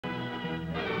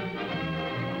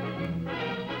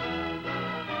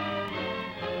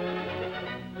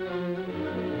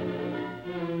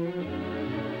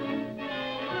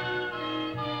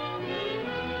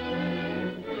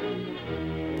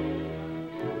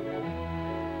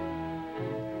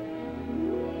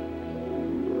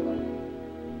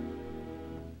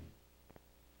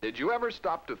Did you ever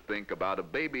stop to think about a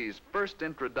baby's first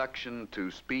introduction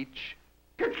to speech?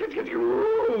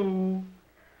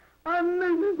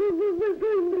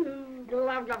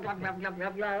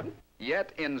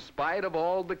 Yet, in spite of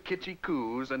all the kitschy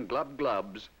coos and glub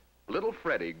glubs, little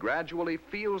Freddie gradually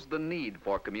feels the need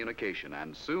for communication,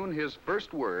 and soon his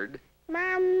first word,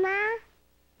 Mama,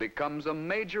 becomes a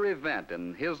major event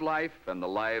in his life and the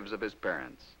lives of his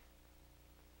parents.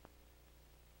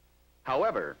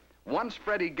 However, once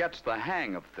Freddie gets the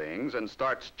hang of things and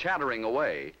starts chattering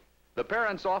away, the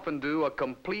parents often do a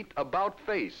complete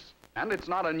about-face, and it's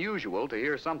not unusual to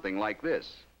hear something like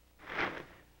this.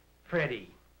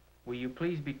 Freddie, will you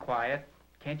please be quiet?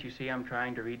 Can't you see I'm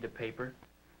trying to read the paper?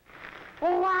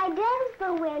 Well, why does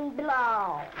the wind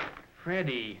blow?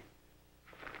 Freddie.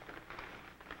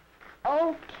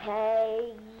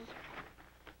 Okay.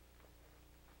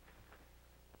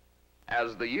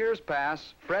 As the years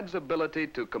pass, Fred's ability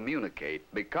to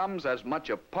communicate becomes as much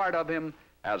a part of him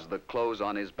as the clothes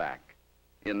on his back.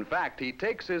 In fact, he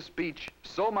takes his speech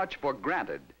so much for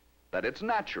granted that it's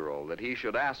natural that he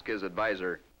should ask his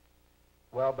advisor,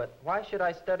 well, but why should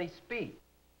I study speech?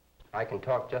 I can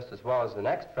talk just as well as the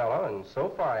next fellow, and so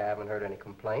far I haven't heard any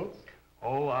complaints.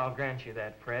 Oh, I'll grant you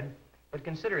that, Fred. But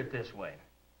consider it this way.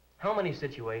 How many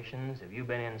situations have you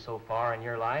been in so far in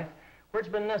your life where it's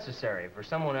been necessary for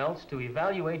someone else to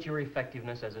evaluate your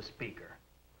effectiveness as a speaker?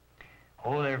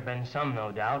 Oh, there have been some,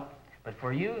 no doubt. But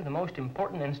for you, the most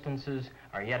important instances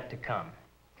are yet to come.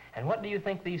 And what do you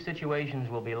think these situations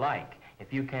will be like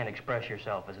if you can't express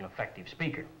yourself as an effective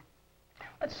speaker?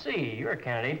 Let's see, you're a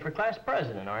candidate for class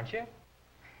president, aren't you?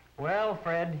 Well,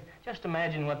 Fred, just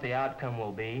imagine what the outcome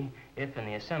will be if in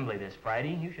the assembly this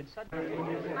Friday you should suddenly...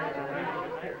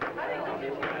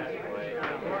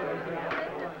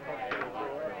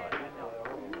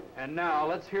 And now,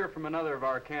 let's hear from another of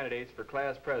our candidates for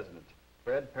class president,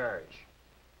 Fred Parrish.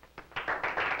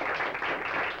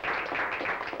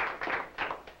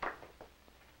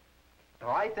 Oh,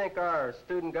 I think our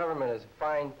student government is a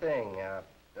fine thing.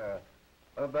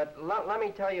 But let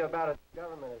me tell you about a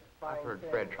government is a fine I've heard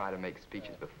thing. Fred try to make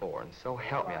speeches before, and so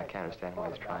help me, I can't understand what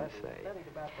he's trying to say.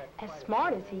 As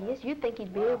smart as he is, you'd think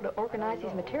he'd be able to organize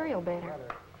his material better.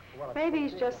 Maybe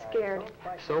he's just scared.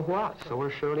 So what? So are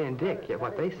Shirley and Dick, yet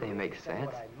what they say makes sense.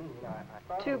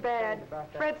 Too bad.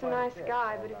 Fred's a nice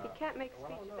guy, but if he can't make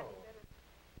speeches any better...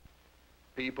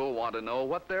 People want to know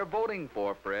what they're voting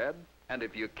for, Fred, and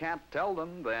if you can't tell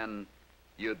them, then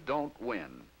you don't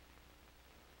win.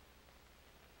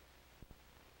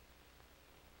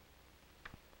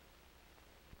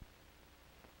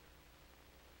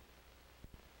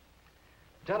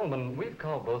 Gentlemen, we've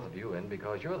called both of you in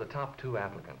because you're the top two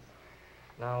applicants.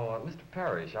 Now, Mr.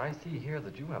 Parrish, I see here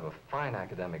that you have a fine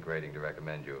academic rating to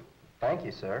recommend you. Thank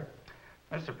you, sir.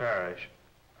 Mr. Parrish,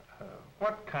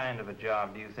 what kind of a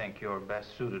job do you think you're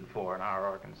best suited for in our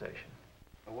organization?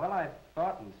 Well, I've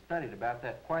thought and studied about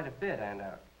that quite a bit, and,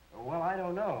 well, I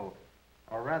don't know.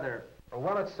 Or rather,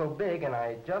 well, it's so big, and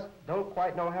I just don't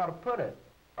quite know how to put it.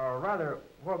 Or rather,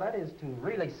 well, that is to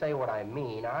really say what I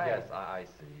mean. Yes, I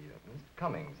see. Mr.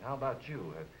 Cummings, how about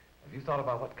you? Have you thought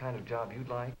about what kind of job you'd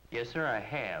like? Yes, sir, I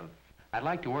have. I'd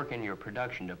like to work in your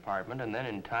production department and then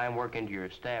in time work into your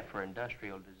staff for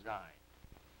industrial design.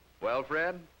 Well,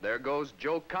 Fred, there goes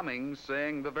Joe Cummings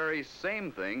saying the very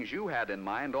same things you had in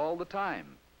mind all the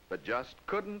time, but just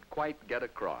couldn't quite get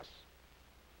across.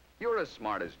 You're as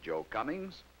smart as Joe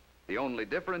Cummings. The only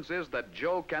difference is that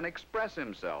Joe can express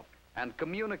himself and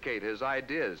communicate his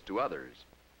ideas to others.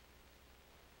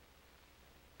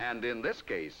 And in this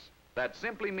case, that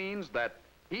simply means that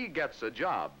he gets a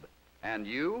job, and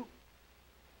you're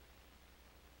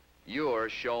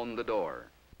shown the door.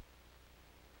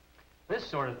 This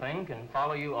sort of thing can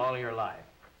follow you all your life.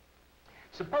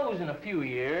 Suppose in a few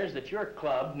years that your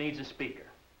club needs a speaker.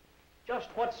 Just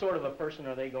what sort of a person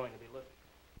are they going to be looking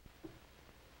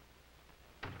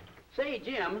for? Say,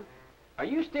 Jim, are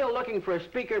you still looking for a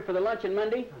speaker for the luncheon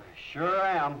Monday? Sure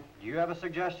am. Do you have a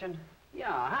suggestion?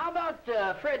 Yeah, how about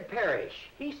Fred Parrish?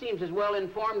 He seems as well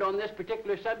informed on this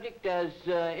particular subject as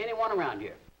anyone around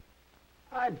here.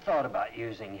 I'd thought about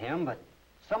using him, but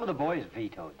some of the boys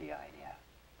vetoed the idea.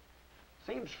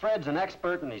 Seems Fred's an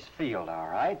expert in his field, all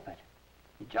right, but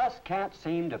he just can't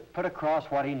seem to put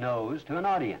across what he knows to an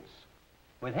audience.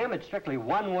 With him, it's strictly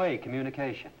one-way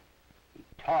communication. He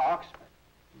talks, but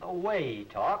the way he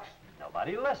talks,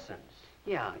 nobody listens.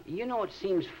 Yeah, you know, it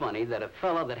seems funny that a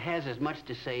fellow that has as much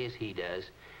to say as he does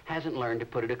hasn't learned to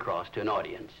put it across to an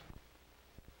audience.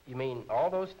 You mean all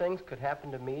those things could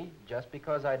happen to me just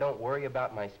because I don't worry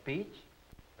about my speech?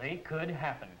 They could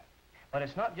happen. But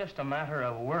it's not just a matter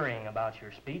of worrying about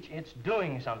your speech, it's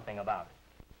doing something about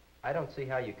it. I don't see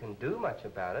how you can do much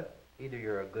about it. Either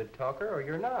you're a good talker or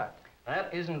you're not.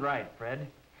 That isn't right, Fred.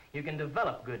 You can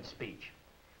develop good speech.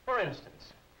 For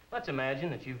instance, let's imagine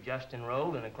that you've just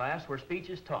enrolled in a class where speech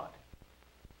is taught.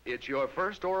 It's your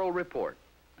first oral report,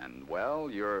 and, well,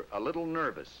 you're a little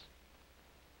nervous.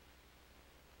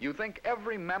 You think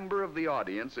every member of the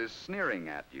audience is sneering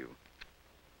at you.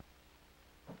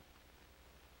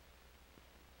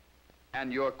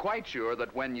 And you're quite sure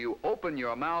that when you open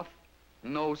your mouth,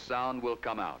 no sound will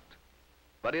come out.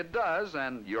 But it does,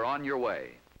 and you're on your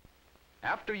way.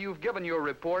 After you've given your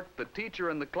report, the teacher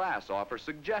and the class offer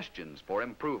suggestions for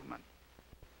improvement.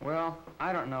 Well,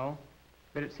 I don't know,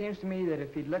 but it seems to me that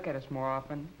if he'd look at us more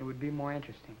often, it would be more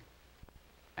interesting.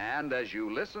 And as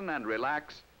you listen and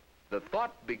relax, the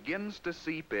thought begins to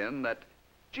seep in that,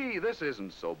 gee, this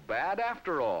isn't so bad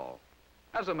after all.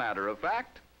 As a matter of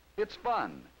fact, it's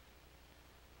fun.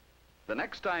 The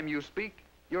next time you speak,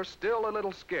 you're still a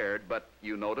little scared, but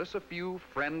you notice a few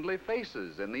friendly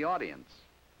faces in the audience.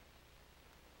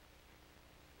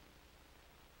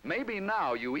 Maybe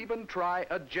now you even try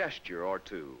a gesture or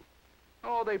two.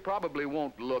 Oh, they probably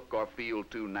won't look or feel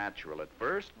too natural at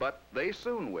first, but they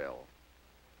soon will.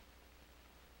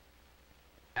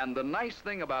 And the nice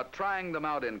thing about trying them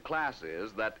out in class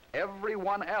is that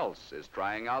everyone else is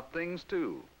trying out things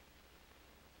too.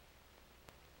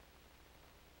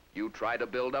 You try to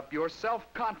build up your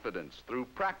self-confidence through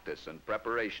practice and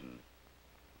preparation.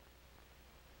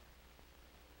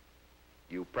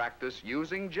 You practice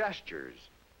using gestures.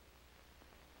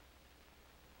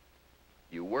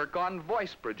 You work on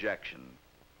voice projection.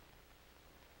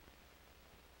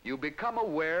 You become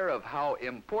aware of how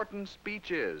important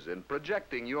speech is in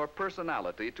projecting your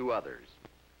personality to others.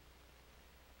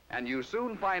 And you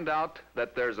soon find out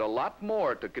that there's a lot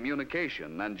more to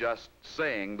communication than just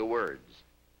saying the words.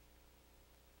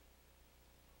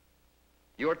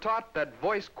 You're taught that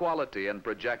voice quality and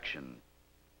projection,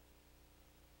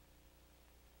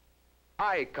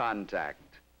 eye contact,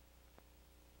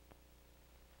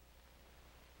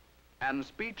 and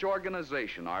speech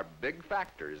organization are big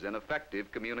factors in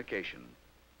effective communication.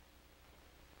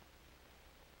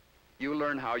 You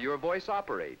learn how your voice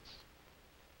operates.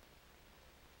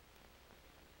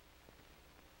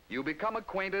 You become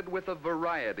acquainted with a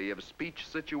variety of speech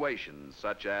situations,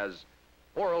 such as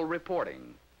oral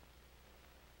reporting,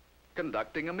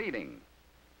 conducting a meeting,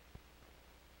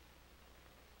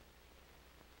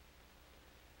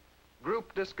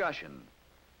 group discussion,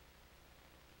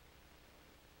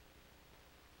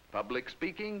 public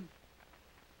speaking,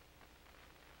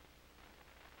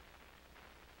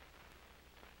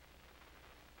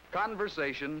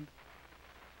 conversation,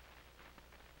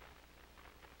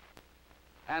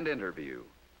 and interview.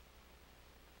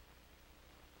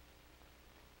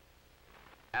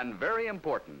 And very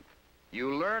important,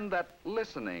 you learn that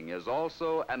listening is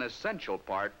also an essential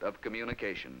part of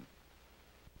communication.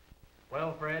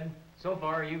 Well, Fred, so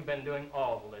far you've been doing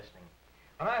all the listening.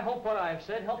 And I hope what I've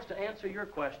said helps to answer your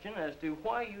question as to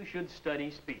why you should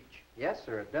study speech. Yes,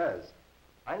 sir, it does.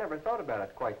 I never thought about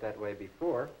it quite that way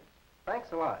before.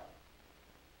 Thanks a lot.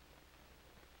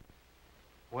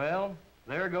 Well,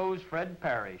 there goes Fred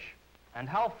Parrish. And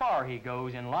how far he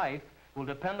goes in life will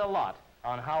depend a lot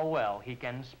on how well he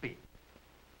can speak.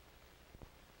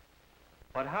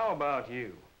 But how about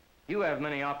you? You have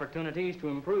many opportunities to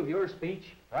improve your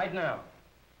speech right now.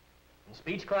 In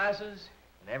speech classes,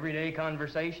 in everyday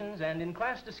conversations, and in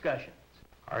class discussions.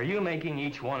 Are you making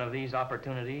each one of these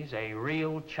opportunities a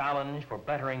real challenge for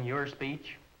bettering your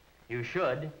speech? You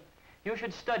should. You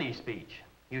should study speech.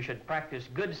 You should practice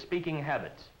good speaking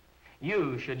habits.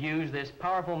 You should use this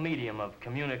powerful medium of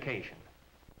communication.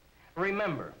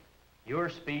 Remember, your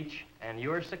speech and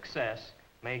your success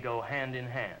may go hand in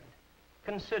hand.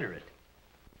 Consider it.